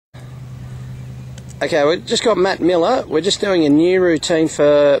Okay, we've just got Matt Millar. We're just doing a new routine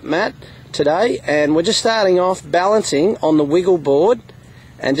for Matt today, and we're just starting off balancing on the wiggle board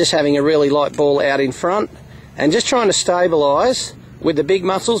and just having a really light ball out in front and just trying to stabilise with the big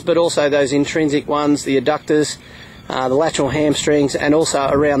muscles, but also those intrinsic ones, the adductors, the lateral hamstrings, and also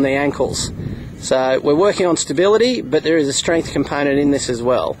around the ankles. So we're working on stability, but there is a strength component in this as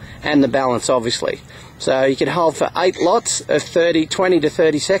well, and the balance obviously. So you can hold for 8 lots of 20 to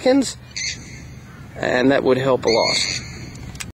 30 seconds, and that would help a lot.